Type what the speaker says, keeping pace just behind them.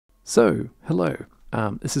So, hello.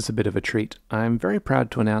 This is a bit of a treat. I'm very proud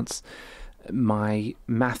to announce my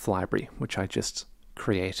math library, which I just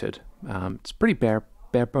created. It's pretty bare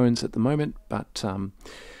bones at the moment, but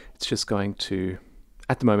it's just going to,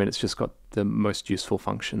 at the moment, it's just got the most useful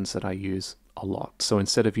functions that I use a lot. So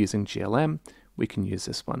instead of using GLM, we can use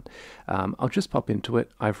this one. I'll just pop into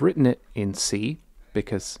it. I've written it in C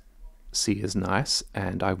because C is nice,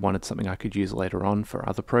 and I wanted something I could use later on for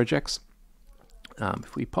other projects.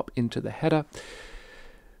 If we pop into the header,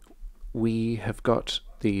 we have got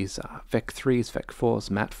these vec3s,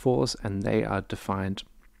 vec4s, mat4s, and they are defined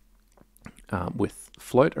with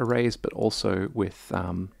float arrays, but also with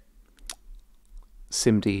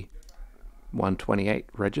SIMD 128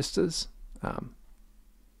 registers,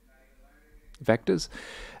 vectors.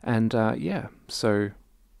 And yeah, so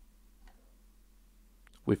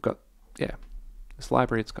we've got, this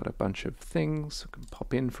library. It's got a bunch of things. We can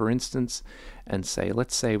pop in, for instance, and say,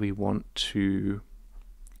 let's say we want to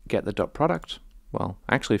get the dot product. Well,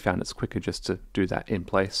 I actually found it's quicker just to do that in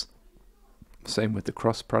place. Same with the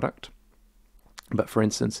cross product. But for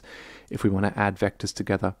instance, if we want to add vectors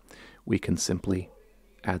together, we can simply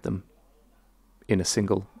add them in a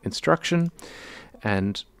single instruction.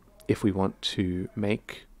 And if we want to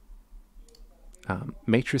make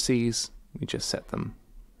matrices, we just set them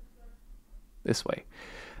this way.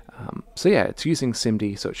 So yeah, it's using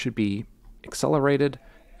SIMD, so it should be accelerated,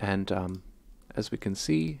 and as we can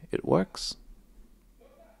see, it works.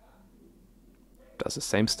 Does the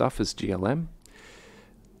same stuff as GLM.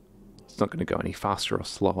 It's not going to go any faster or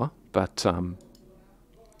slower, but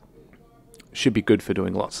should be good for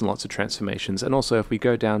doing lots and lots of transformations. And also, if we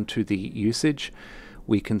go down to the usage,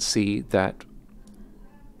 we can see that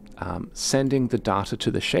sending the data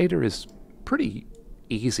to the shader is pretty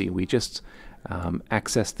easy. We just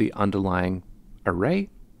access the underlying array,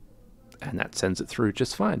 and that sends it through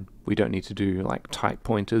just fine. We don't need to do like type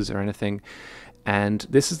pointers or anything. And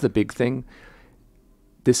this is the big thing.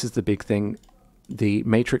 The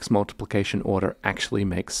matrix multiplication order actually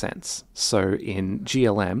makes sense. So in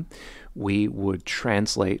GLM, we would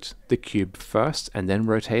translate the cube first and then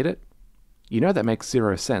rotate it. You know that makes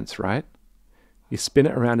 0 sense, right? You spin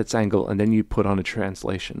it around its angle and then you put on a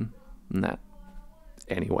translation. And that,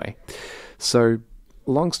 anyway. So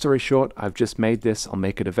long story short, I've just made this. I'll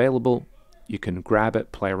make it available. You can grab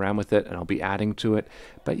it, play around with it, and I'll be adding to it.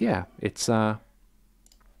 But yeah, it's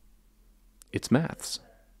maths.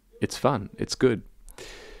 It's fun. It's good.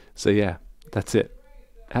 So yeah, that's it.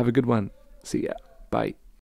 Have a good one. See ya. Bye.